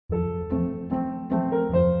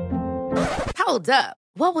Hold up.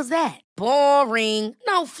 What was that? Boring.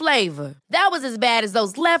 No flavor. That was as bad as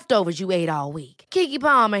those leftovers you ate all week. Keke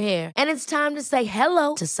Palmer here, and it's time to say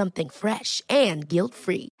hello to something fresh and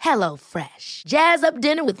guilt-free. Hello Fresh. Jazz up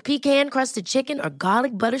dinner with pecan-crusted chicken or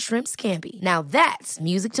garlic butter shrimp scampi. Now that's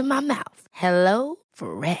music to my mouth. Hello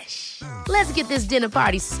Fresh. Let's get this dinner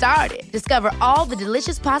party started. Discover all the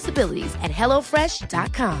delicious possibilities at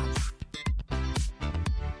hellofresh.com.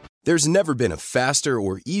 There's never been a faster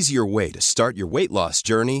or easier way to start your weight loss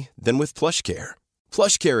journey than with PlushCare.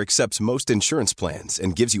 PlushCare accepts most insurance plans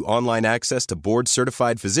and gives you online access to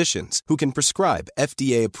board-certified physicians who can prescribe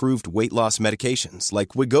FDA-approved weight loss medications like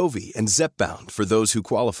Wegovy and Zepbound for those who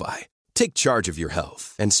qualify. Take charge of your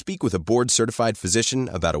health and speak with a board-certified physician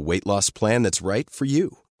about a weight loss plan that's right for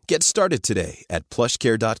you. Get started today at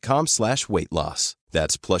plushcare.com/weight loss.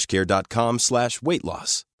 That's plushcare.com/weight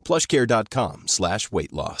loss.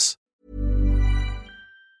 plushcare.com/weight loss.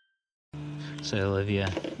 So, Olivia,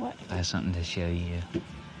 What? I have something to show you.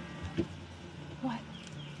 What?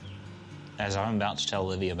 As I'm about to tell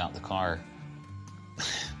Olivia about the car,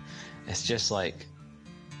 it's just like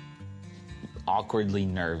awkwardly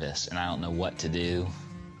nervous, and I don't know what to do.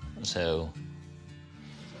 So,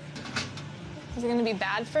 Is it gonna be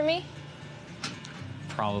bad for me?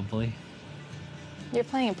 probably. You're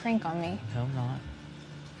playing a prank on me. No, I'm not.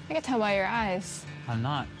 I can tell by your eyes. I'm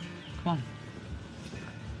not. Come on.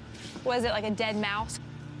 Was it like a dead mouse?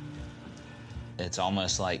 It's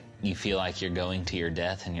almost like you feel like you're going to your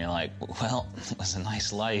death, and you're like, well, it was a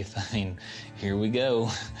nice life. I mean, here we go.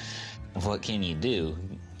 What can you do?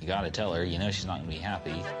 You gotta tell her, you know she's not gonna be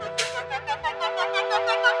happy.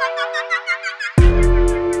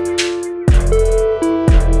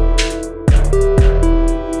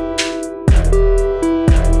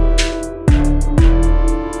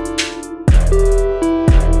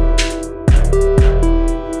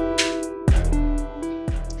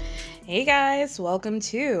 Hey guys, welcome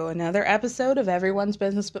to another episode of Everyone's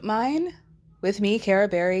Business But Mine with me, Kara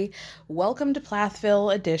Berry. Welcome to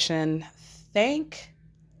Plathville edition. Thank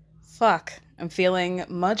fuck. I'm feeling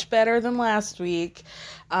much better than last week.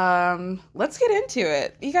 Let's get into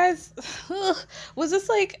it. You guys, was this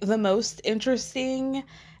like the most interesting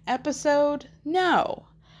episode? No.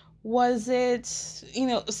 Was it,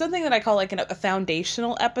 something that I call like a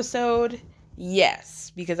foundational episode?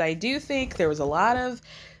 Yes, because I do think there was a lot of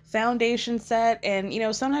foundation set, and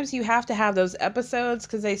sometimes you have to have those episodes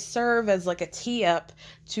because they serve as like a tee up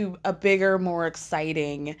to a bigger, more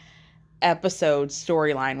exciting episode,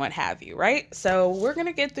 storyline, what have you, right? So we're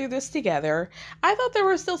gonna get through this together. I thought there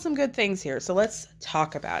were still some good things here, so let's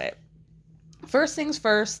talk about it. First things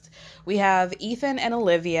first, we have Ethan and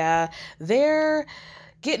Olivia. They're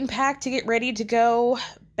getting packed to get ready to go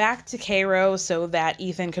back to Cairo so that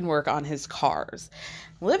Ethan can work on his cars.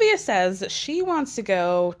 Olivia says that she wants to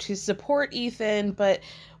go to support Ethan, but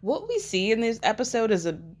what we see in this episode is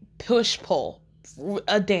a push-pull,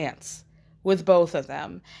 a dance with both of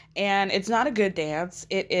them. And it's not a good dance.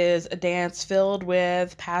 It is a dance filled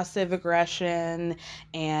with passive aggression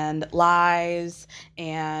and lies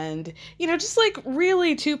and, just like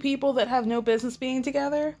really two people that have no business being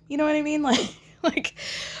together. You know what I mean? Like,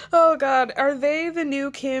 oh God, are they the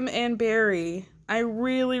new Kim and Barry? I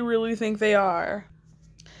really, really think they are.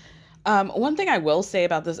 One thing I will say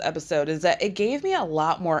about this episode is that it gave me a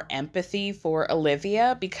lot more empathy for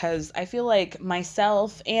Olivia, because I feel like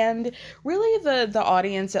myself and really the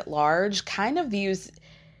audience at large kind of views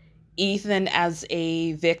Ethan as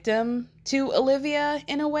a victim to Olivia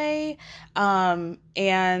in a way.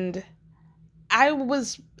 And I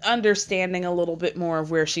was understanding a little bit more of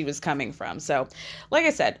where she was coming from. So, like I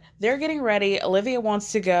said, they're getting ready. Olivia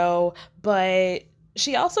wants to go, but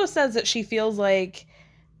she also says that she feels like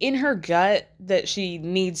in her gut that she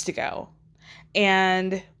needs to go.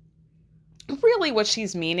 And really what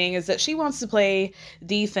she's meaning is that she wants to play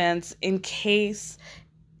defense in case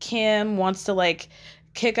Kim wants to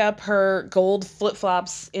kick up her gold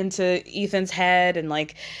flip-flops into Ethan's head and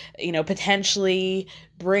potentially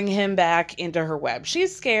bring him back into her web.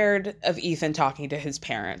 She's scared of Ethan talking to his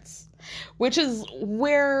parents, which is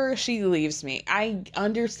where she leaves me. I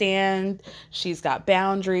understand she's got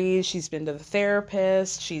boundaries. She's been to the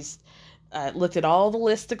therapist. She's looked at all the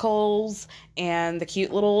listicles and the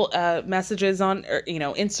cute little messages on,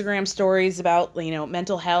 Instagram stories about,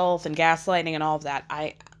 mental health and gaslighting and all of that.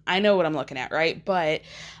 I know what I'm looking at, right? But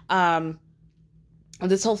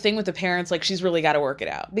this whole thing with the parents, she's really got to work it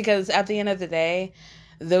out, because at the end of the day,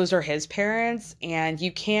 those are his parents, and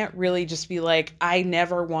you can't really just be like, I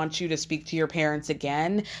never want you to speak to your parents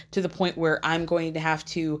again, to the point where I'm going to have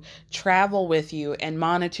to travel with you and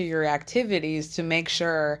monitor your activities to make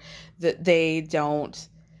sure that they don't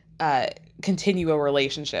continue a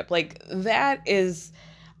relationship. Like, that is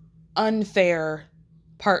unfair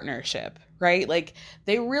partnership, right? Like,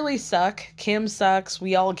 they really suck. Kim sucks.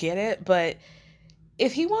 We all get it. But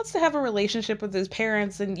if he wants to have a relationship with his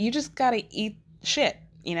parents, then you just gotta eat shit,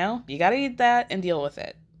 you know? You gotta eat that and deal with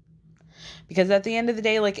it. Because at the end of the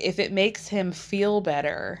day, like, if it makes him feel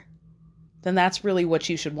better, then that's really what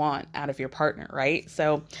you should want out of your partner, right?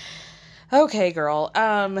 So, okay, girl.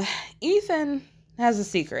 Ethan has a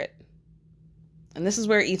secret. And this is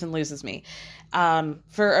where Ethan loses me.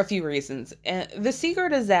 For a few reasons. And the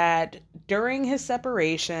secret is that during his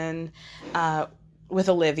separation with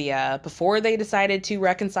Olivia, before they decided to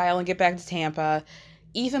reconcile and get back to Tampa,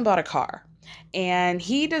 Ethan bought a car. And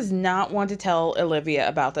he does not want to tell Olivia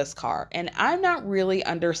about this car. And I'm not really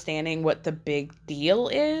understanding what the big deal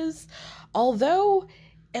is. Although,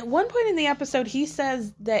 at one point in the episode, he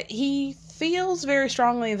says that he feels very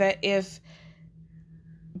strongly that if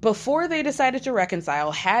before they decided to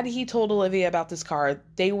reconcile, had he told Olivia about this car,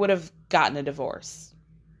 they would have gotten a divorce.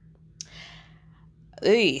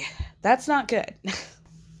 That's not good.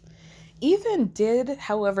 Ethan did,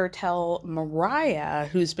 however, tell Mariah,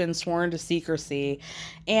 who's been sworn to secrecy,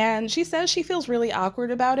 and she says she feels really awkward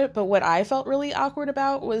about it, but what I felt really awkward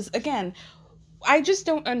about was, again, I just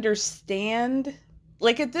don't understand.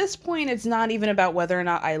 Like, at this point, it's not even about whether or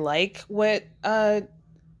not I like what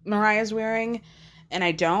Mariah's wearing, and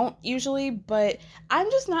I don't usually, but I'm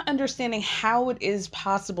just not understanding how it is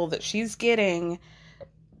possible that she's getting,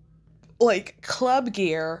 like, club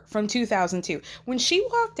gear from 2002. When she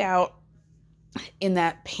walked out in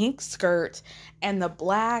that pink skirt and the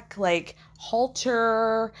black, like,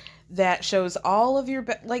 halter that shows all of your,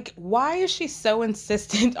 like, why is she so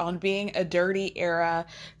insistent on being a dirty era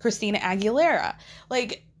Christina Aguilera?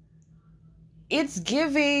 Like, it's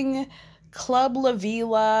giving Club La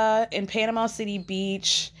Vila in Panama City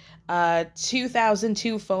Beach,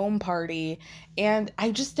 2002 foam party, and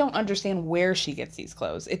I just don't understand where she gets these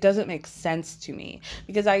clothes. It doesn't make sense to me,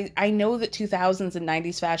 because I know that 2000s and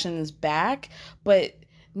 90s fashion is back, but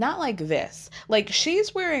not like this. Like,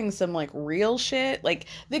 she's wearing some, like, real shit. Like,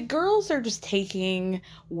 the girls are just taking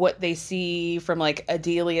what they see from, like,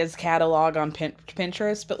 Adelia's catalog on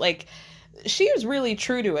Pinterest, but, like, she was really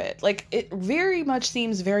true to it. Like, it very much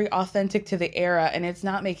seems very authentic to the era, and it's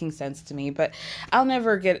not making sense to me, but I'll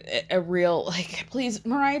never get a real, like, please,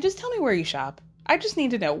 Mariah, just tell me where you shop. I just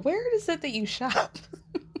need to know, where is it that you shop?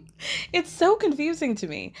 It's so confusing to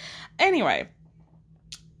me. Anyway,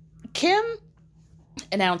 Kim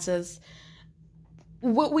announces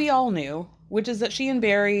what we all knew, which is that she and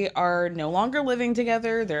Barry are no longer living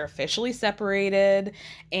together. They're officially separated.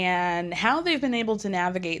 And how they've been able to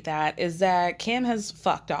navigate that is that Kim has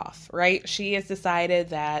fucked off, right? She has decided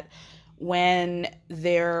that when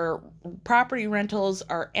their property rentals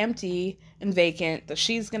are empty and vacant, that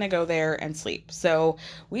she's going to go there and sleep. So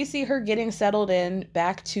we see her getting settled in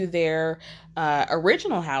back to their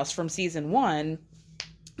original house from season 1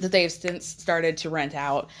 that they've since started to rent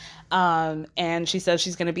out. And she says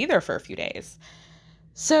she's going to be there for a few days.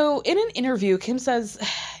 So in an interview, Kim says,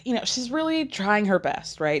 you know, she's really trying her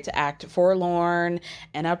best, right, to act forlorn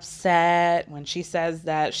and upset when she says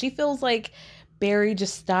that she feels like Barry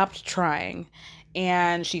just stopped trying.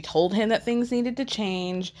 And she told him that things needed to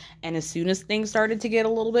change. And as soon as things started to get a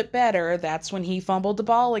little bit better, that's when he fumbled the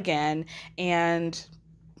ball again. And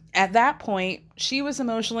at that point, she was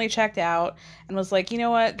emotionally checked out and was like, you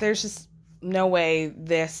know what? There's just no way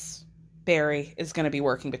this Barry is going to be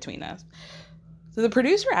working between us. So the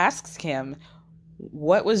producer asks Kim,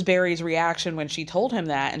 what was Barry's reaction when she told him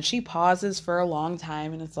that? And she pauses for a long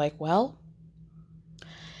time and it's like, well,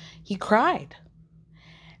 he cried.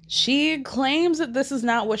 She claims that this is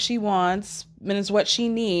not what she wants, and is what she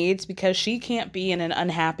needs because she can't be in an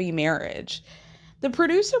unhappy marriage. The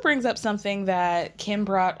producer brings up something that Kim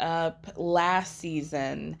brought up last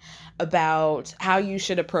season about how you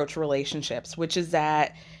should approach relationships, which is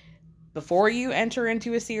that before you enter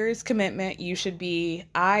into a serious commitment, you should be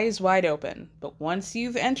eyes wide open. But once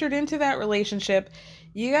you've entered into that relationship,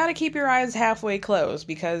 you got to keep your eyes halfway closed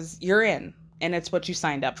because you're in, and it's what you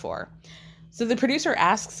signed up for. So the producer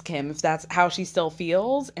asks Kim if that's how she still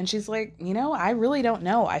feels, and she's like, you know, I really don't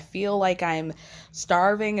know. I feel like I'm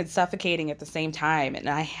starving and suffocating at the same time, and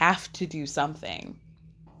I have to do something.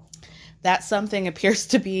 That something appears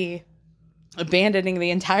to be abandoning the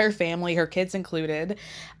entire family, her kids included.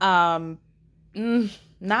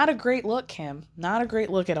 Not a great look, Kim. Not a great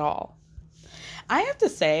look at all. I have to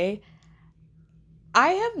say, I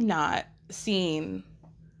have not seen,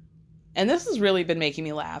 and this has really been making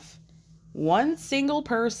me laugh, one single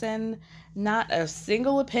person, not a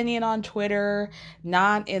single opinion on Twitter,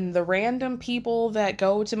 not in the random people that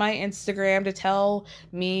go to my Instagram to tell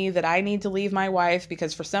me that I need to leave my wife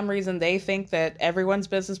because for some reason they think that everyone's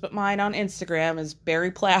business but mine on Instagram is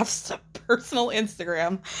Barry Plath's personal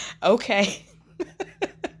Instagram. Okay.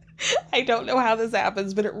 I don't know how this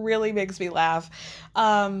happens, but it really makes me laugh.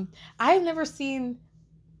 I've never seen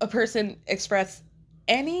a person express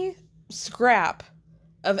any scrap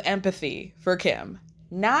of empathy for Kim.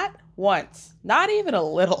 Not once. Not even a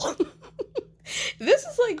little. This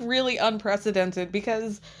is like really unprecedented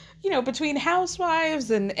because, between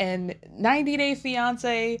Housewives and 90 Day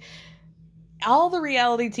Fiancé, all the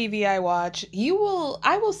reality TV I watch,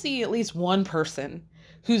 I will see at least one person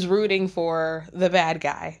who's rooting for the bad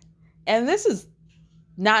guy. And this is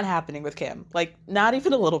not happening with Kim. Like, not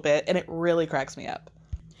even a little bit, and it really cracks me up.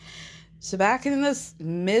 So back in this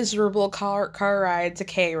miserable car ride to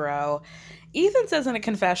Cairo, Ethan says in a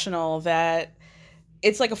confessional that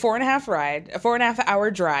it's like a 4.5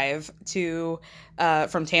 hour drive to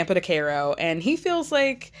from Tampa to Cairo, and he feels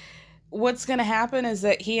like what's going to happen is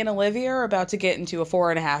that he and Olivia are about to get into a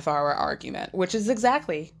 4.5 hour argument, which is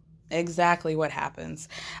exactly what happens.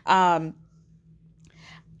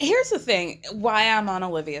 Here's the thing, why I'm on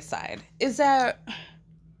Olivia's side, is that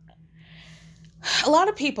a lot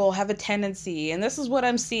of people have a tendency, and this is what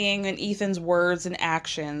I'm seeing in Ethan's words and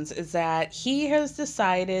actions, is that he has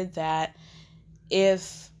decided that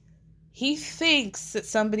if he thinks that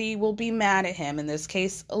somebody will be mad at him, in this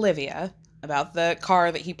case Olivia, about the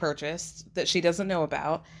car that he purchased that she doesn't know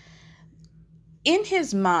about, in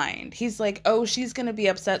his mind, he's like, oh, she's going to be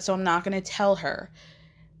upset, so I'm not going to tell her.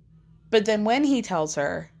 But then when he tells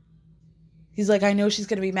her, he's like, I know she's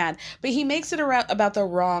going to be mad. But he makes it about the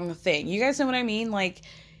wrong thing. You guys know what I mean? Like,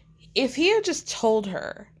 if he had just told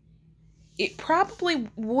her, it probably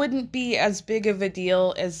wouldn't be as big of a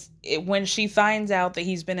deal as when she finds out that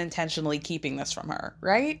he's been intentionally keeping this from her,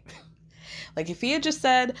 right? Like, if he had just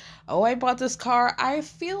said, oh, I bought this car, I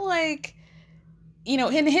feel like,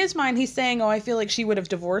 in his mind, he's saying, oh, I feel like she would have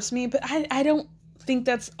divorced me. But I don't think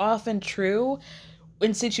that's often true.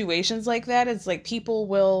 In situations like that, it's like people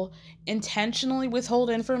will intentionally withhold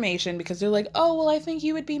information because they're like, oh, well, I think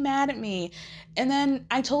you would be mad at me. And then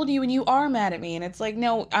I told you and you are mad at me. And it's like,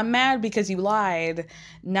 no, I'm mad because you lied,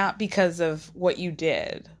 not because of what you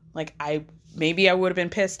did. Like, maybe I would have been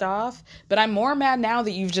pissed off, but I'm more mad now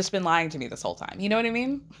that you've just been lying to me this whole time. You know what I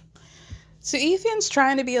mean? So Ethan's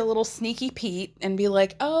trying to be a little sneaky Pete and be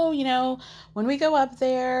like, oh, when we go up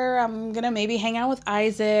there, I'm going to maybe hang out with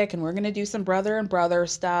Isaac and we're going to do some brother and brother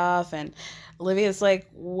stuff. And Olivia's like,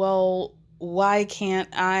 well, why can't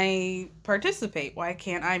I participate? Why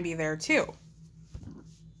can't I be there too?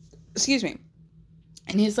 Excuse me.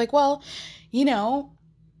 And he's like, well,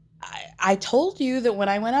 I told you that when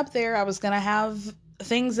I went up there, I was going to have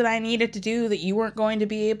things that I needed to do that you weren't going to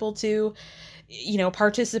be able to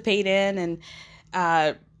participate in. And,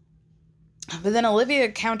 but then Olivia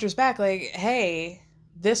counters back like, hey,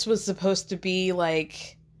 this was supposed to be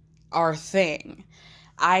like our thing.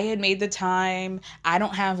 I had made the time. I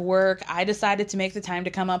don't have work. I decided to make the time to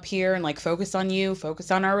come up here and like focus on you,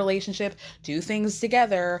 focus on our relationship, do things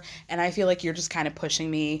together. And I feel like you're just kind of pushing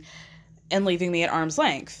me and leaving me at arm's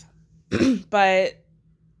length. But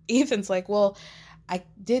Ethan's like, well, I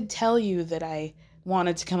did tell you that I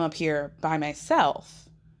wanted to come up here by myself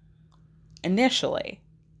initially.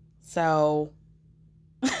 So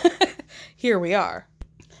here we are.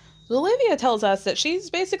 So Olivia tells us that she's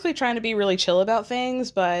basically trying to be really chill about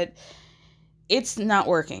things, but it's not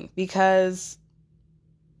working because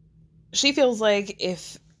she feels like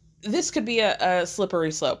if this could be a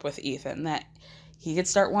slippery slope with Ethan, that he could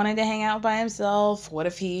start wanting to hang out by himself. What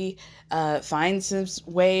if he finds his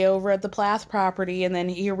way over at the Plath property and then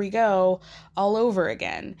here we go all over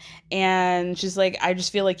again? And she's like, I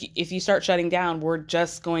just feel like if you start shutting down, we're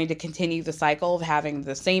just going to continue the cycle of having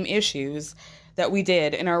the same issues that we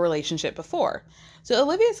did in our relationship before. So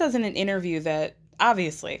Olivia says in an interview that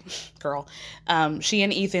obviously, she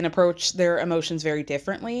and Ethan approach their emotions very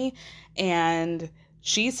differently, and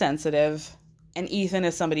she's sensitive. And Ethan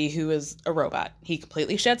is somebody who is a robot. He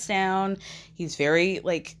completely shuts down. He's very,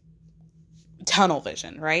 tunnel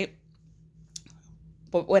vision, right?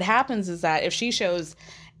 But what happens is that if she shows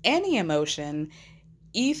any emotion,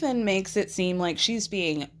 Ethan makes it seem like she's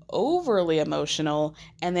being overly emotional,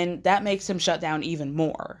 and then that makes him shut down even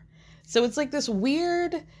more. So it's like this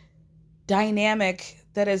weird dynamic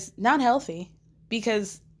that is not healthy.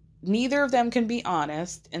 because neither of them can be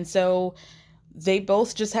honest. And so they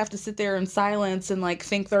both just have to sit there in silence and like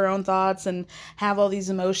think their own thoughts and have all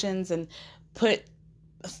these emotions and put,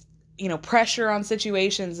 pressure on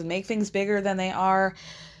situations and make things bigger than they are.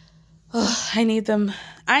 Ugh, I need them.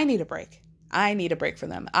 I need a break. I need a break from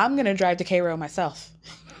them. I'm going to drive to Cairo myself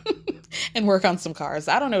and work on some cars.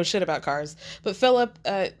 I don't know shit about cars, but Philip,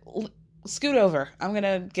 scoot over. I'm going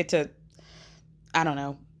to get to, I don't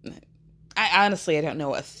know. I don't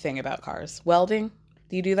know a thing about cars. Welding?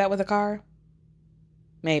 Do you do that with a car?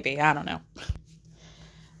 Maybe. I don't know.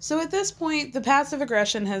 So at this point, the passive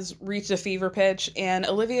aggression has reached a fever pitch, and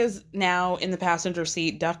Olivia's now in the passenger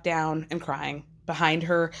seat, ducked down and crying behind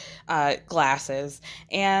her glasses.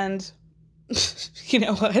 And you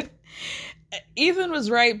know what? Ethan was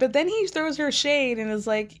right, but then he throws her shade and is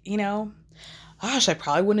like, gosh, I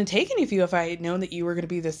probably wouldn't have taken you if I had known that you were going to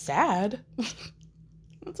be this sad.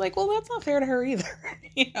 It's like, well, that's not fair to her either,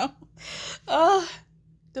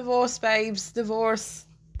 Divorce, babes, divorce.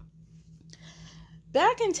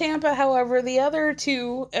 Back in Tampa, however, the other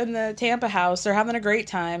two in the Tampa house are having a great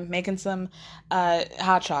time making some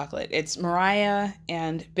hot chocolate. It's Mariah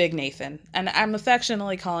and Big Nathan. And I'm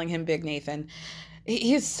affectionately calling him Big Nathan.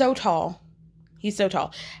 He's so tall. He's so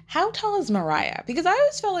tall. How tall is Mariah? Because I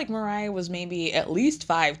always felt like Mariah was maybe at least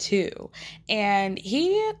 5'2". And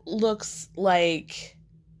he looks like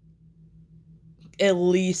at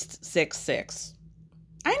least 6'6".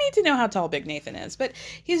 I need to know how tall Big Nathan is, but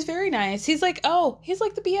he's very nice. He's like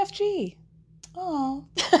the BFG. Oh,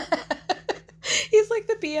 he's like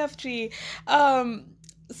the BFG.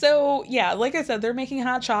 So yeah, like I said, they're making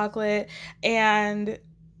hot chocolate, and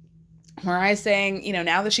Mariah's saying,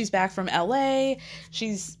 now that she's back from LA,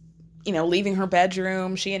 she's, leaving her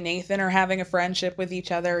bedroom. She and Nathan are having a friendship with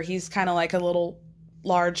each other. He's kind of like a little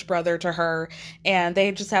large brother to her, and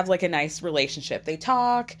they just have like a nice relationship. They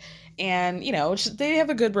talk, and they have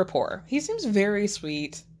a good rapport. He seems very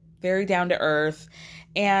sweet, very down to earth,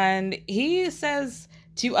 and he says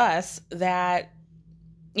to us that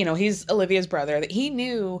he's Olivia's brother, that he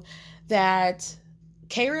knew that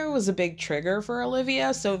Cairo was a big trigger for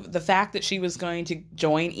Olivia, so the fact that she was going to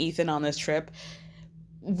join Ethan on this trip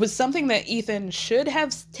was something that Ethan should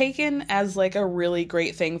have taken as like a really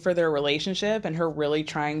great thing for their relationship and her really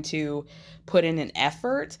trying to put in an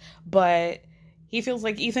effort. But he feels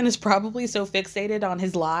like Ethan is probably so fixated on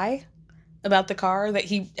his lie about the car that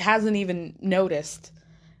he hasn't even noticed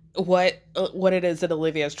what it is that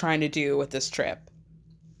Olivia is trying to do with this trip.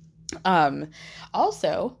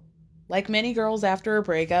 Also, like many girls after a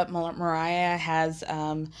breakup, Mariah has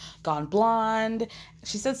gone blonde.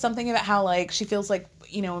 She said something about how like she feels like,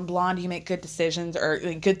 in blonde you make good decisions, or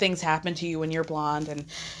like, good things happen to you when you're blonde. And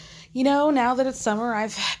now that it's summer,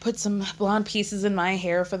 I've put some blonde pieces in my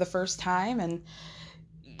hair for the first time, and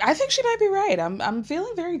I think she might be right. I'm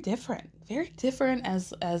feeling very different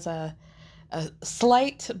as a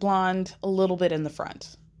slight blonde, a little bit in the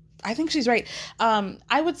front. I think she's right.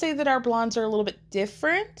 I would say that our blondes are a little bit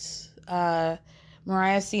different.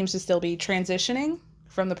 Mariah seems to still be transitioning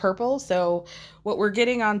from the purple. So what we're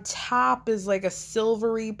getting on top is like a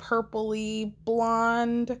silvery, purpley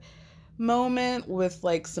blonde moment with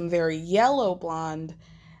like some very yellow blonde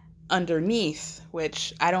underneath,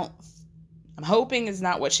 which I'm hoping is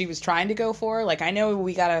not what she was trying to go for. Like, I know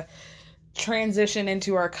we gotta transition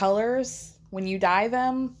into our colors when you dye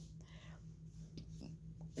them.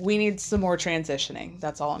 We need some more transitioning.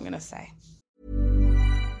 That's all I'm gonna say.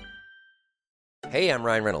 Hey, I'm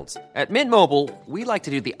Ryan Reynolds. At Mint Mobile, we like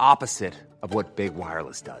to do the opposite of what Big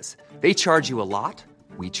Wireless does. They charge you a lot,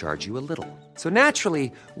 we charge you a little. So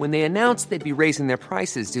naturally, when they announced they'd be raising their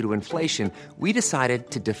prices due to inflation, we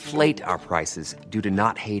decided to deflate our prices due to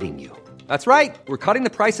not hating you. That's right. We're cutting the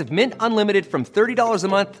price of Mint Unlimited from $30 a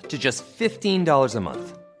month to just $15 a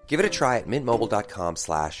month. Give it a try at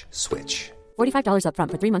mintmobile.com/switch. $45 up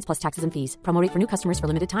front for 3 months plus taxes and fees. Promo rate for new customers for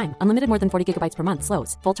limited time. Unlimited more than 40 gigabytes per month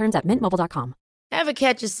slows. Full terms at mintmobile.com. Ever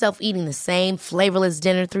catch yourself eating the same flavorless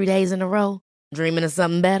dinner 3 days in a row? Dreaming of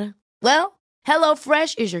something better? Well,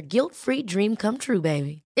 HelloFresh is your guilt-free dream come true,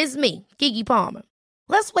 baby. It's me, Keke Palmer.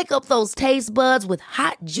 Let's wake up those taste buds with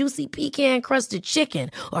hot, juicy pecan-crusted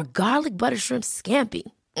chicken or garlic butter shrimp scampi.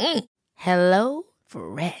 Hello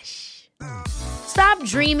Fresh. Stop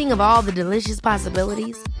dreaming of all the delicious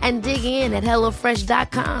possibilities and dig in at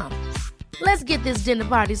HelloFresh.com. Let's get this dinner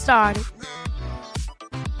party started.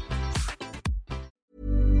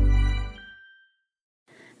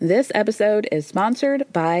 This episode is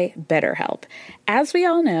sponsored by BetterHelp. As we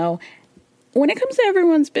all know, When it comes to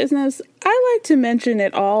everyone's business, I like to mention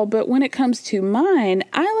it all, but when it comes to mine,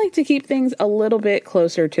 I like to keep things a little bit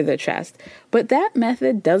closer to the chest. But that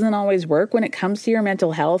method doesn't always work when it comes to your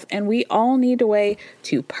mental health, and we all need a way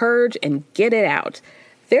to purge and get it out.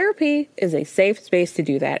 Therapy is a safe space to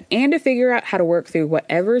do that and to figure out how to work through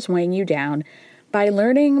whatever's weighing you down by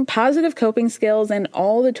learning positive coping skills and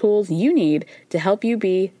all the tools you need to help you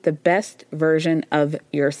be the best version of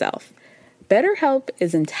yourself. BetterHelp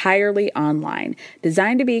is entirely online,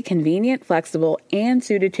 designed to be convenient, flexible, and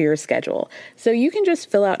suited to your schedule. So you can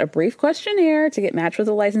just fill out a brief questionnaire to get matched with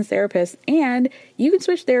a licensed therapist, and you can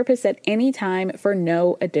switch therapists at any time for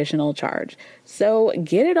no additional charge. So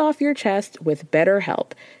get it off your chest with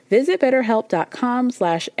BetterHelp. Visit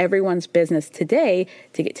BetterHelp.com/everyone'sbusiness today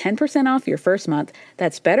to get 10% off your first month.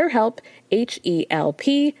 That's BetterHelp,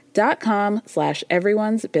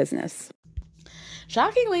 HELP.com/everyone'sbusiness.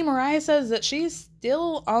 Shockingly, Mariah says that she's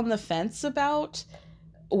still on the fence about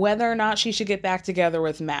whether or not she should get back together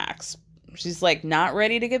with Max. She's like not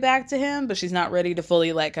ready to get back to him, but she's not ready to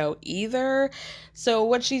fully let go either. So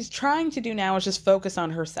what she's trying to do now is just focus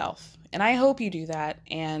on herself. And I hope you do that.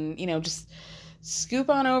 And, just scoop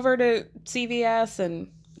on over to CVS and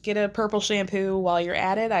get a purple shampoo while you're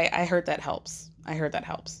at it. I heard that helps.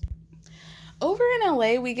 Over in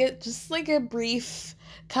LA, we get just like a brief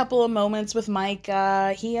couple of moments with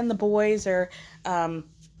Micah. He and the boys are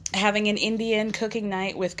having an Indian cooking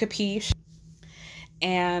night with Capiche.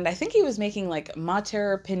 And I think he was making like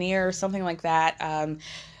matar paneer or something like that.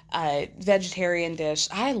 Vegetarian dish.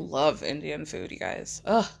 I love Indian food, you guys.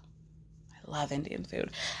 Ugh. I love Indian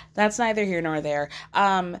food. That's neither here nor there.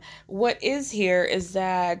 What is here is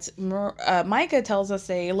that Micah tells us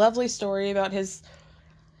a lovely story about his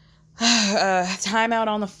time out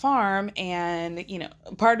on the farm, and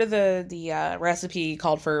part of the recipe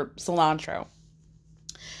called for cilantro.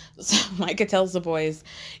 So Micah tells the boys,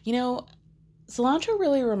 cilantro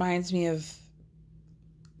really reminds me of,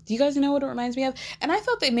 do you guys know what it reminds me of? And I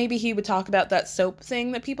thought that maybe he would talk about that soap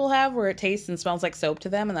thing that people have where it tastes and smells like soap to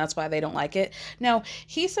them, and that's why they don't like it. No,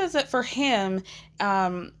 he says that for him,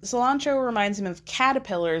 cilantro reminds him of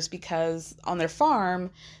caterpillars, because on their farm,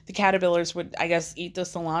 the caterpillars would, I guess, eat the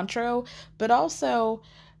cilantro. But also,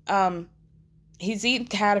 he's eaten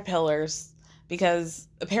caterpillars because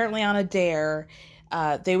apparently on a dare,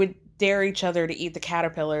 they would dare each other to eat the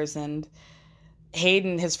caterpillars, and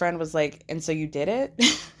Hayden, his friend, was like, "And so you did it?"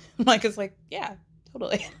 Micah's like, "Yeah,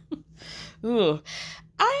 totally." Ooh.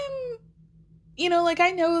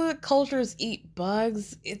 I know that cultures eat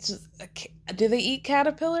bugs. It's just, do they eat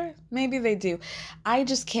caterpillar? Maybe they do. I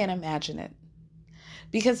just can't imagine it.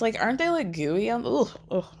 Because, aren't they, gooey?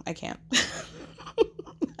 I can't.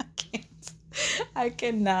 I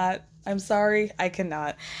cannot. I'm sorry. I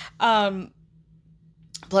cannot.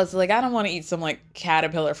 Plus, I don't want to eat some,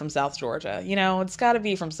 caterpillar from South Georgia. It's got to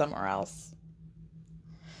be from somewhere else.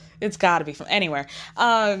 It's got to be from anywhere.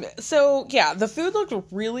 So, yeah, the food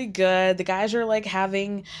looked really good. The guys are,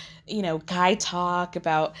 having, guy talk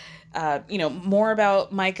about, more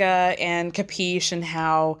about Micah and Capiche, and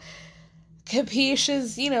how Capiche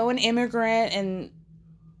is, an immigrant, and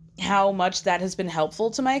how much that has been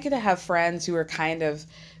helpful to Micah to have friends who are kind of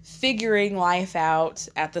figuring life out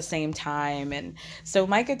at the same time. And so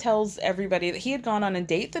Micah tells everybody that he had gone on a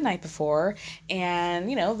date the night before, and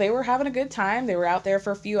they were having a good time. They were out there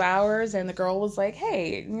for a few hours, and the girl was like,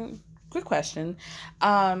 "Hey, quick question,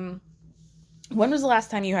 when was the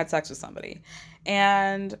last time you had sex with somebody?"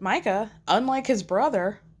 And Micah, unlike his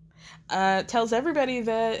brother, tells everybody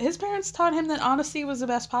that his parents taught him that honesty was the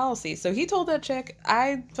best policy. So he told that chick,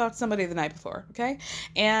 "I fucked somebody the night before," okay?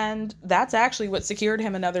 And that's actually what secured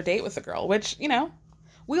him another date with the girl, which,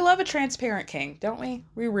 we love a transparent king, don't we?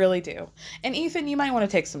 We really do. And Ethan, you might want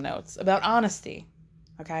to take some notes about honesty,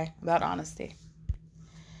 okay? About honesty.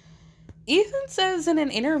 Ethan says in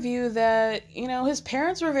an interview that, his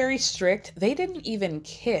parents were very strict. They didn't even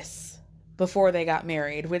kiss before they got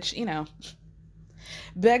married, which,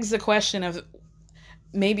 begs the question of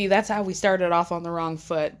maybe that's how we started off on the wrong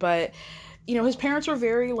foot. But, his parents were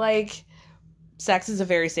very sex is a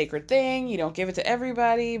very sacred thing. You don't give it to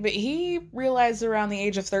everybody. But he realized around the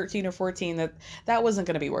age of 13 or 14 that wasn't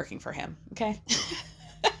going to be working for him. Okay.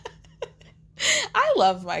 I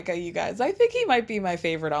love Micah, you guys. I think he might be my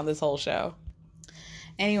favorite on this whole show.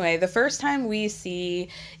 Anyway, the first time we see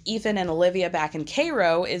Ethan and Olivia back in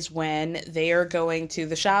Cairo is when they are going to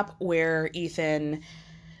the shop where Ethan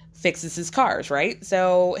fixes his cars, right?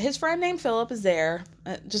 So his friend named Philip is there,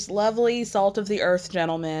 just lovely, salt of the earth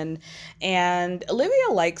gentleman. And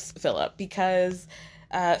Olivia likes Philip because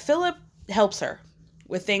Philip helps her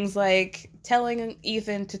with things like telling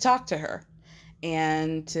Ethan to talk to her.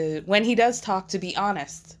 and when he does talk, to be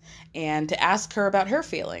honest and to ask her about her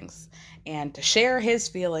feelings and to share his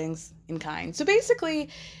feelings in kind. So basically,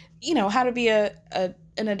 how to be an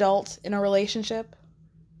adult in a relationship.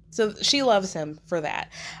 So she loves him for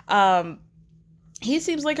that. He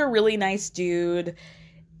seems like a really nice dude.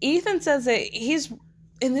 Ethan says that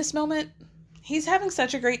in this moment, he's having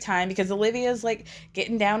such a great time because Olivia's like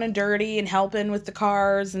getting down and dirty and helping with the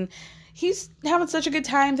cars, and he's having such a good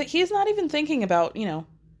time that he's not even thinking about,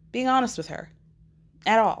 being honest with her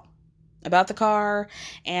at all about the car.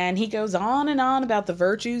 And he goes on and on about the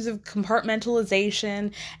virtues of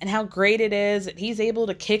compartmentalization and how great it is that he's able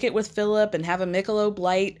to kick it with Philip and have a Michelob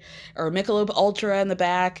Light or a Michelob Ultra in the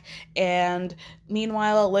back. And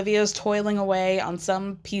meanwhile, Olivia's toiling away on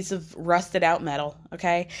some piece of rusted out metal.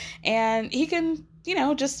 Okay. And he can,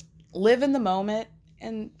 just live in the moment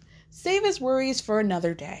and save his worries for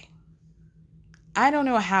another day. I don't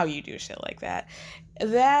know how you do shit like that.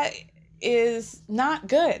 That is not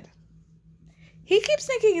good. He keeps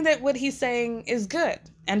thinking that what he's saying is good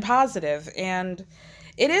and positive, and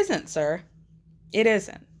it isn't, sir. It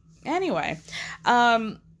isn't. Anyway,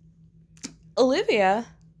 Olivia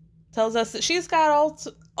tells us that she's got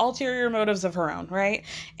ulterior motives of her own, right?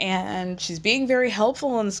 And she's being very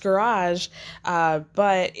helpful in this garage,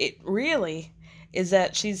 but it really is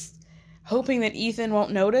that she's hoping that Ethan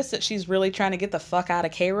won't notice that she's really trying to get the fuck out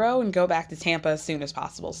of Cairo and go back to Tampa as soon as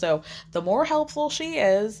possible. So the more helpful she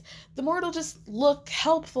is, the more it'll just look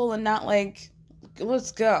helpful and not like,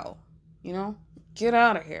 let's go, get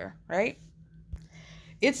out of here, right?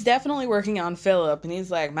 It's definitely working on Philip, and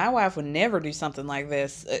he's like, my wife would never do something like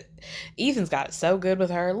this. Ethan's got it so good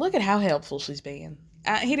with her. Look at how helpful she's being.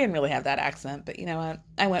 He didn't really have that accent, but you know what?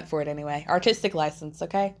 I went for it anyway. Artistic license,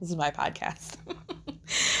 okay? This is my podcast.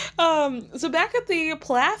 So back at the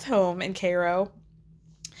Plath home in Cairo,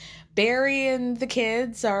 Barry and the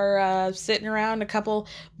kids are sitting around a couple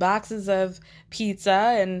boxes of pizza,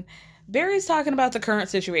 and Barry's talking about the current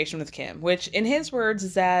situation with Kim, which in his words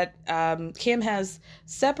is that Kim has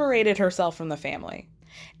separated herself from the family.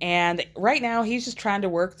 And right now he's just trying to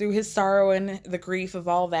work through his sorrow and the grief of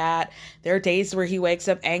all that. There are days where he wakes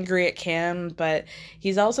up angry at Kim, but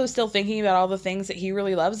he's also still thinking about all the things that he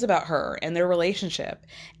really loves about her and their relationship.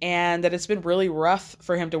 And that it's been really rough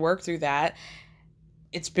for him to work through that.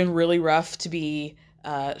 It's been really rough to be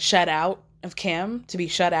shut out of Kim, to be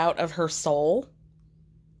shut out of her soul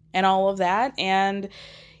and all of that. And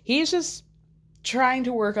he's just trying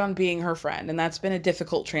to work on being her friend. And that's been a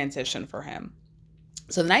difficult transition for him.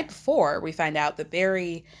 So the night before, we find out that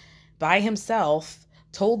Barry, by himself,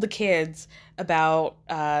 told the kids about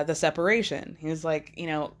the separation. He was like,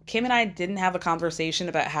 Kim and I didn't have a conversation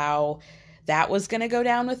about how that was going to go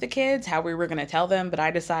down with the kids, how we were going to tell them, but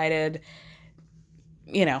I decided,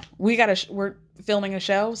 we're filming a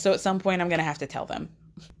show, so at some point I'm going to have to tell them.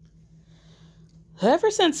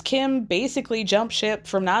 Ever since Kim basically jumped ship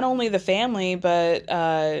from not only the family, but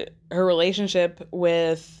her relationship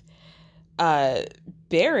with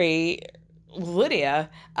Barry, Lydia,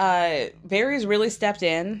 Barry's really stepped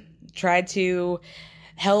in, tried to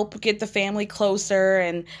help get the family closer.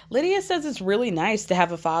 And Lydia says it's really nice to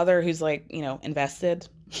have a father who's invested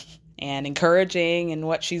and encouraging in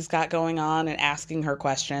what she's got going on and asking her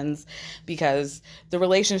questions, because the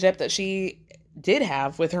relationship that she did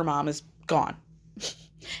have with her mom is gone.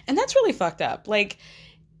 And that's really fucked up.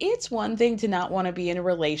 It's one thing to not want to be in a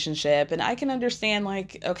relationship, and I can understand,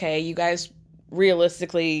 okay, you guys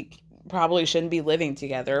realistically probably shouldn't be living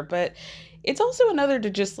together, but it's also another to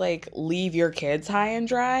just leave your kids high and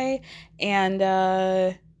dry. And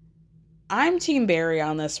I'm Team Barry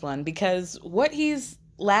on this one, because what he's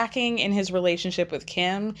lacking in his relationship with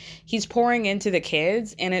Kim, he's pouring into the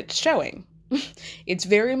kids, and it's showing. It's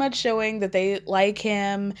very much showing that they like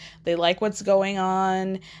him. They like what's going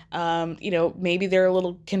on. Maybe they're a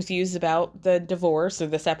little confused about the divorce or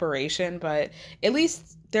the separation, but at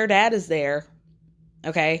least their dad is there.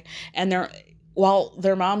 Okay. And while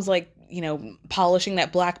their mom's polishing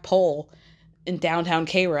that black pole in downtown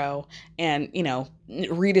Cairo and,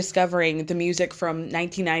 rediscovering the music from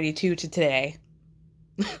 1992 to today.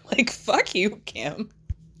 Fuck you, Kim.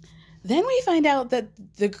 Then we find out that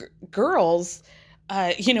the girls,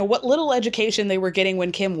 what little education they were getting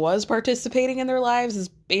when Kim was participating in their lives is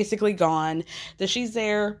basically gone. That she's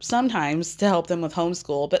there sometimes to help them with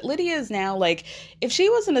homeschool. But Lydia is now if she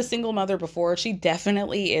wasn't a single mother before, she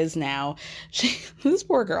definitely is now. This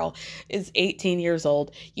poor girl is 18 years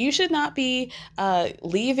old. You should not be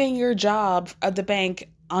leaving your job at the bank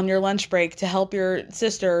on your lunch break to help your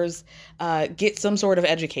sisters get some sort of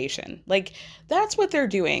education. Like, that's what they're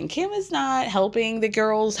doing. Kim is not helping the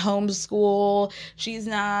girls homeschool. She's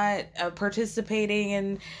not participating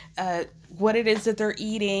in what it is that they're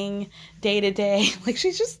eating day to day. Like,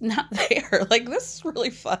 she's just not there. Like, this is really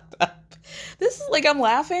fucked up. This is like, I'm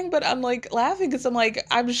laughing, but I'm like laughing because I'm like,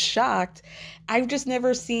 I'm shocked. I've just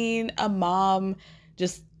never seen a mom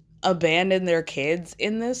just abandon their kids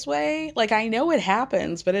in this way. Like, I know it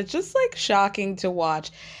happens, but it's just like shocking to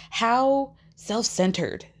watch how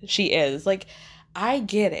self-centered she is. Like, I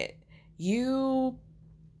get it. You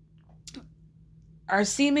are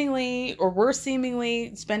seemingly, or we're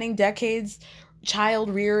seemingly spending decades child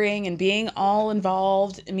rearing and being all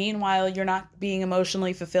involved. Meanwhile, you're not being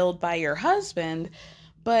emotionally fulfilled by your husband.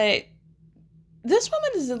 But this woman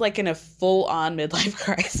is like in a full-on midlife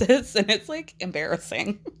crisis, and it's like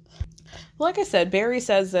embarrassing. Like I said, Barry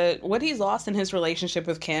says that what he's lost in his relationship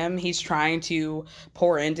with Kim, he's trying to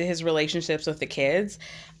pour into his relationships with the kids.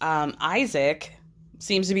 Isaac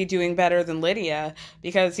seems to be doing better than Lydia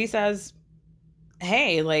because he says,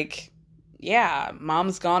 hey, like, yeah,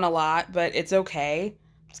 mom's gone a lot, but it's okay.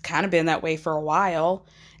 It's kind of been that way for a while.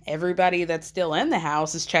 Everybody that's still in the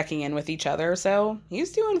house is checking in with each other, so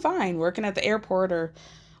he's doing fine, working at the airport or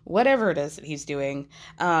whatever it is that he's doing.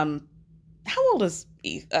 How old is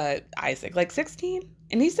Isaac? Like 16?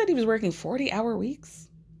 And he said he was working 40-hour weeks.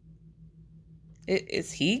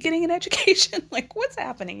 Is he getting an education? Like, what's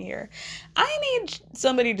happening here? I need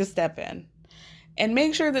somebody to step in and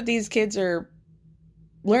make sure that these kids are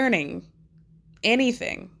learning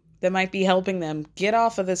anything that might be helping them get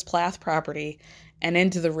off of this Plath property and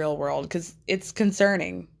into the real world, because it's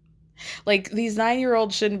concerning. Like, these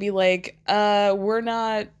 9-year-olds shouldn't be like, we're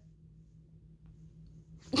not...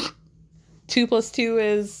 2 + 2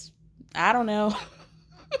 is, I don't know.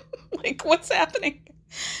 Like, what's happening?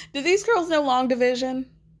 Do these girls know long division?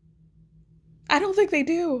 I don't think they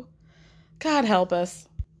do. God help us.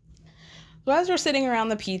 So as we're sitting around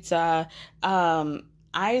the pizza,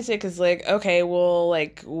 Isaac is like, okay, well,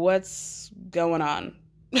 like, what's going on?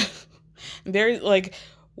 Very, like,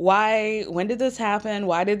 when did this happen?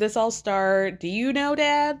 Why did this all start? Do you know,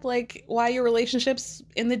 Dad, like, why your relationship's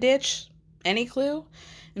in the ditch? Any clue?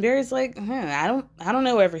 And Barry's like, I don't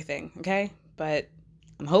know everything, okay? But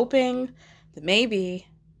I'm hoping that maybe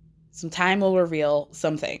some time will reveal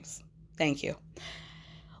some things. Thank you.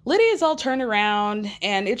 Lydia's all turned around,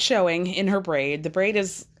 and it's showing in her braid. The braid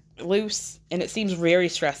is loose, and it seems very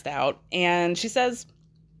stressed out. And she says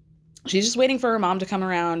she's just waiting for her mom to come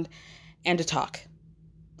around and to talk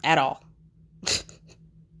at all.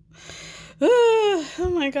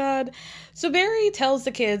 Oh my God. So Barry tells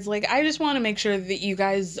the kids, like, I just want to make sure that you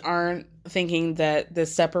guys aren't thinking that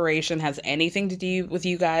this separation has anything to do with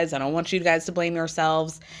you guys. I don't want you guys to blame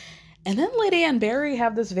yourselves. And then Lydia and Barry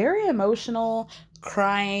have this very emotional,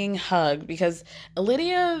 crying hug because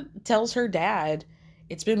Lydia tells her dad,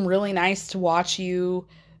 it's been really nice to watch you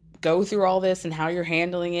go through all this and how you're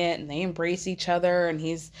handling it. And they embrace each other. And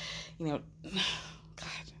he's, God,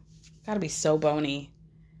 gotta be so bony.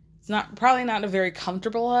 It's probably not a very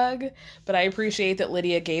comfortable hug, but I appreciate that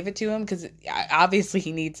Lydia gave it to him because obviously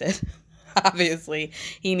he needs it. Obviously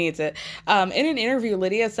he needs it. In an interview,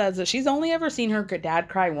 Lydia says that she's only ever seen her dad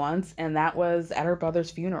cry once, and that was at her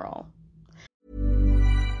brother's funeral.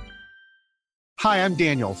 Hi, I'm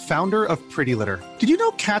Daniel, founder of Pretty Litter. Did you know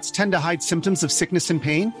cats tend to hide symptoms of sickness and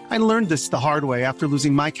pain? I learned this the hard way after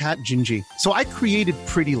losing my cat, Gingy. So I created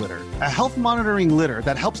Pretty Litter, a health monitoring litter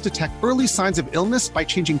that helps detect early signs of illness by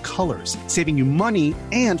changing colors, saving you money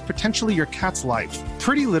and potentially your cat's life.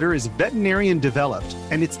 Pretty Litter is veterinarian developed,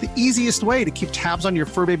 and it's the easiest way to keep tabs on your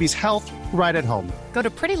fur baby's health right at home. Go to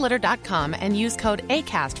prettylitter.com and use code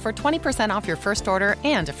ACAST for 20% off your first order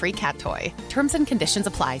and a free cat toy. Terms and conditions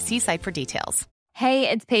apply. See site for details. Hey,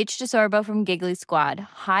 it's Paige DeSorbo from Giggly Squad.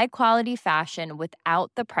 High quality fashion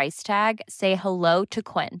without the price tag. Say hello to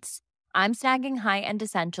Quince. I'm snagging high-end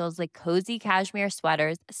essentials like cozy cashmere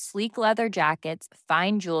sweaters, sleek leather jackets,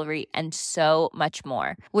 fine jewelry, and so much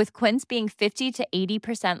more. With Quince being 50 to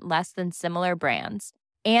 80% less than similar brands.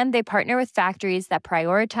 And they partner with factories that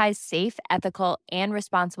prioritize safe, ethical, and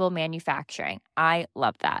responsible manufacturing. I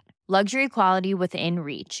love that. Luxury quality within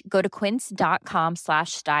reach. Go to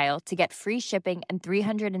quince.com/style to get free shipping and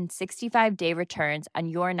 365-day returns on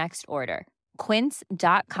your next order.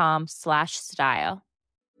 Quince.com/style.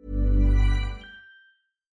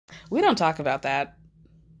 We don't talk about that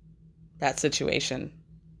situation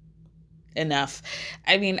enough.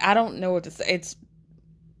 I mean, I don't know what to say.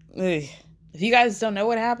 If you guys don't know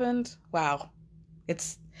what happened, wow.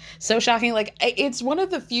 So shocking. Like, it's one of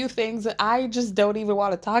the few things that I just don't even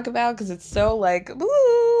want to talk about because it's so like,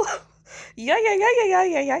 ooh, yeah.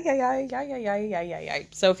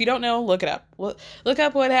 So if you don't know, look it up. Look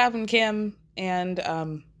up what happened, Kim, and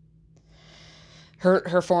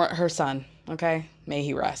her son. Okay, may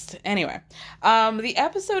he rest. Anyway, the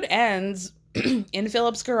episode ends in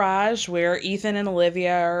Philip's garage where Ethan and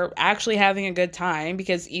Olivia are actually having a good time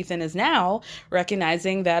because Ethan is now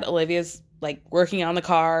recognizing that Olivia's like working on the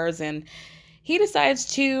cars, and he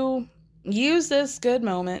decides to use this good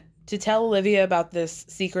moment to tell Olivia about this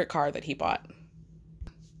secret car that he bought.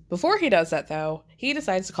 Before he does that, though, he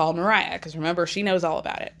decides to call Mariah because remember, she knows all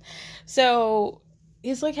about it. So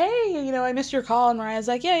he's like, hey, I missed your call. And Mariah's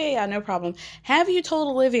like, yeah, no problem. Have you told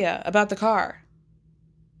Olivia about the car?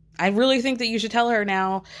 I really think that you should tell her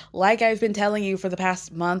now, like I've been telling you for the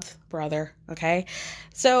past month, brother, okay?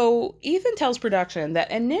 So Ethan tells production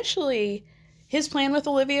that initially his plan with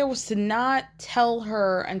Olivia was to not tell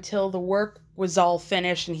her until the work was all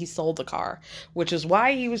finished and he sold the car, which is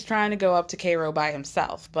why he was trying to go up to Cairo by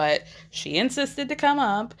himself. But she insisted to come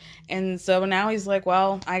up, and so now he's like,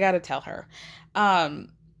 well, I gotta tell her. So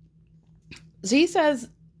he says,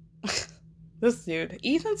 this dude,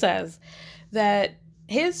 Ethan says that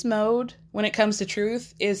his mode when it comes to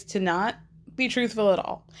truth is to not be truthful at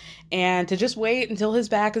all and to just wait until his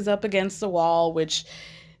back is up against the wall, which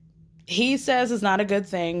he says is not a good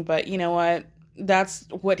thing, but you know what? That's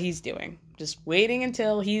what he's doing. Just waiting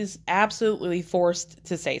until he's absolutely forced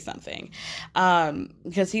to say something.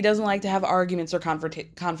 Because he doesn't like to have arguments or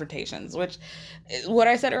confrontations, which what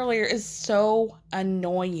I said earlier is so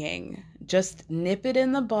annoying. Just nip it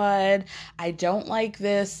in the bud. I don't like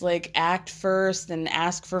this, like, act first and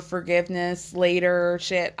ask for forgiveness later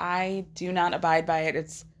shit. I do not abide by it.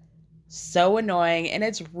 It's so annoying, and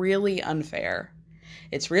it's really unfair.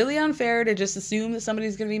 It's really unfair to just assume that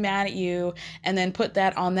somebody's going to be mad at you and then put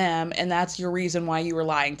that on them, and that's your reason why you were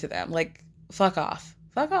lying to them. Like, fuck off.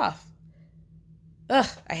 Fuck off. Ugh,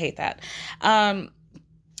 I hate that.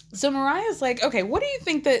 So Mariah's like, okay, what do you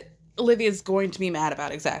think that Olivia's going to be mad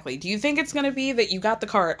about exactly? Do you think it's going to be that you got the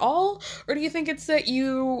car at all? Or do you think it's that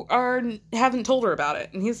you haven't told her about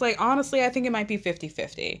it? And he's like, honestly, I think it might be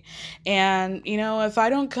 50-50. And, if I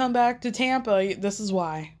don't come back to Tampa, this is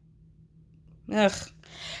why. Ugh.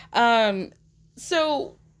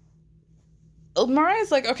 So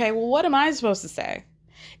Mariah's like, okay, well, what am I supposed to say?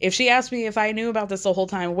 If she asked me if I knew about this the whole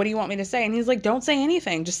time, what do you want me to say? And he's like, don't say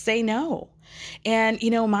anything. Just say no. And,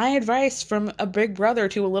 my advice from a big brother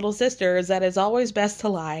to a little sister is that it's always best to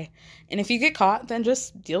lie. And if you get caught, then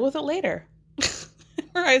just deal with it later.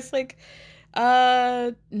 Mariah's like,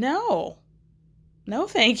 no,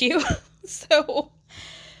 thank you. So,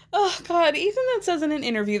 oh God, Ethan then says in an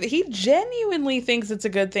interview that he genuinely thinks it's a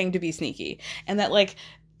good thing to be sneaky. And that, like,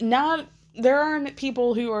 there aren't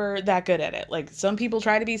people who are that good at it. Like, some people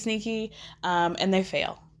try to be sneaky, and they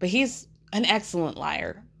fail. But he's an excellent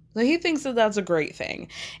liar. So he thinks that that's a great thing.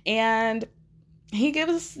 And he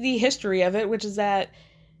gives us the history of it, which is that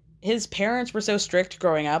his parents were so strict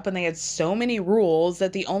growing up, and they had so many rules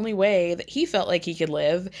that the only way that he felt like he could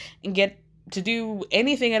live and get to do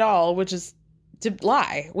anything at all, which is to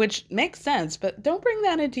lie, which makes sense, but don't bring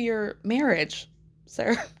that into your marriage,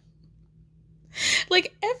 sir.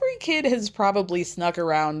 Like, every kid has probably snuck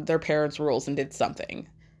around their parents' rules and did something,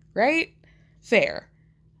 right? Fair.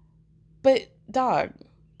 But, dog,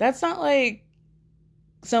 that's not, like,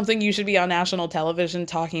 something you should be on national television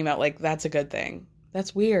talking about, like, that's a good thing.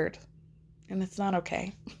 That's weird. And it's not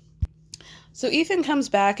okay. So Ethan comes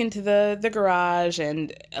back into the garage,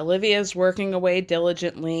 and Olivia's working away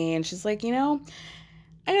diligently, and she's like, I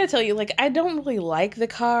gotta tell you, like, I don't really like the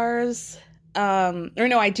cars.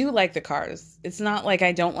 I do like the cars. It's not like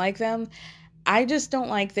I don't like them. I just don't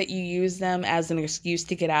like that you use them as an excuse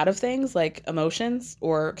to get out of things like emotions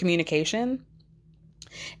or communication.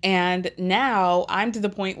 And now I'm to the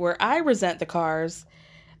point where I resent the cars,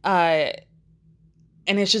 and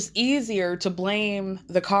it's just easier to blame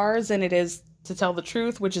the cars than it is to tell the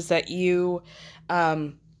truth, which is that you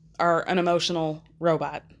are an emotional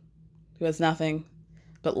robot who has nothing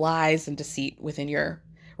but lies and deceit within your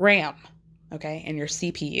RAM, okay, and your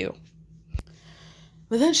CPU.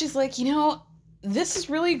 But then she's like, this is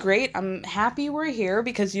really great. I'm happy we're here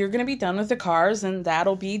because you're going to be done with the cars, and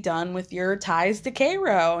that'll be done with your ties to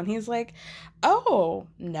Cairo. And he's like, oh,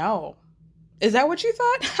 no. Is that what you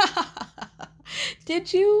thought?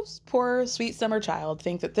 Did you, poor sweet summer child,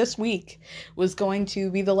 think that this week was going to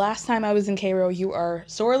be the last time I was in Cairo? You are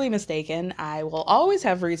sorely mistaken. I will always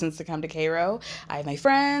have reasons to come to Cairo. I have my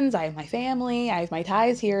friends, I have my family, I have my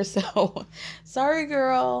ties here, so sorry,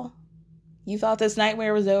 girl. You thought this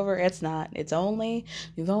nightmare was over. It's not. You've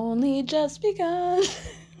only just begun.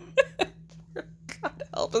 God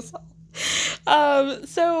help us all.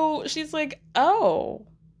 So she's like, oh,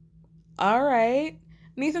 all right.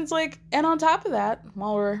 And Ethan's like, and on top of that,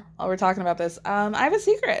 while we're talking about this, I have a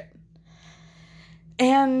secret.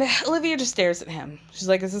 And Olivia just stares at him. She's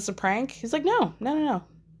like, is this a prank? He's like, no.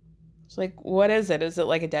 She's like, what is it? Is it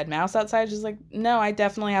like a dead mouse outside? She's like, no, I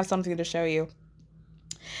definitely have something to show you.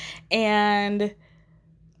 And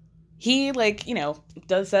he, like, you know,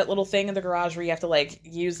 does that little thing in the garage where you have to, like,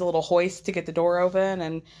 use the little hoist to get the door open.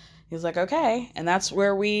 And he's like, okay. And that's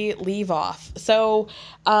where we leave off. So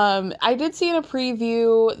I did see in a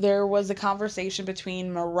preview, there was a conversation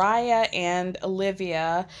between Mariah and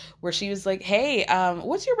Olivia where she was like, hey,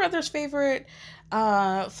 what's your brother's favorite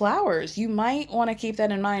flowers? You might want to keep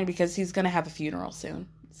that in mind because he's going to have a funeral soon.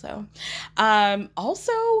 So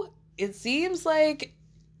also, it seems like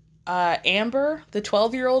Amber, the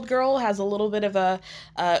 12-year-old girl, has a little bit of a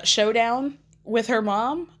showdown with her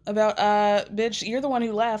mom about, bitch, you're the one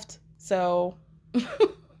who left. So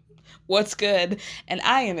what's good? And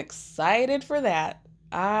I am excited for that.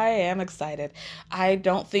 I am excited. I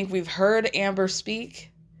don't think we've heard Amber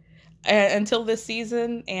speak until this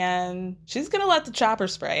season, and she's going to let the chopper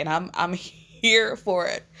spray, and I'm here for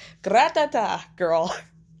it. Gratata, girl.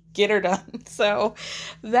 Get her done. So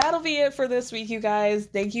that'll be it for this week, you guys.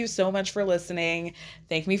 Thank you so much for listening.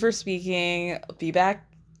 Thank me for speaking. Be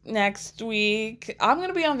back next week. I'm going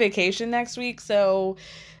to be on vacation next week, so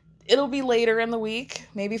it'll be later in the week.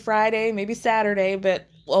 Maybe Friday, maybe Saturday, but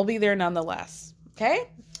I'll be there nonetheless. Okay?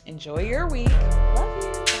 Enjoy your week. Love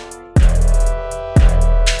you.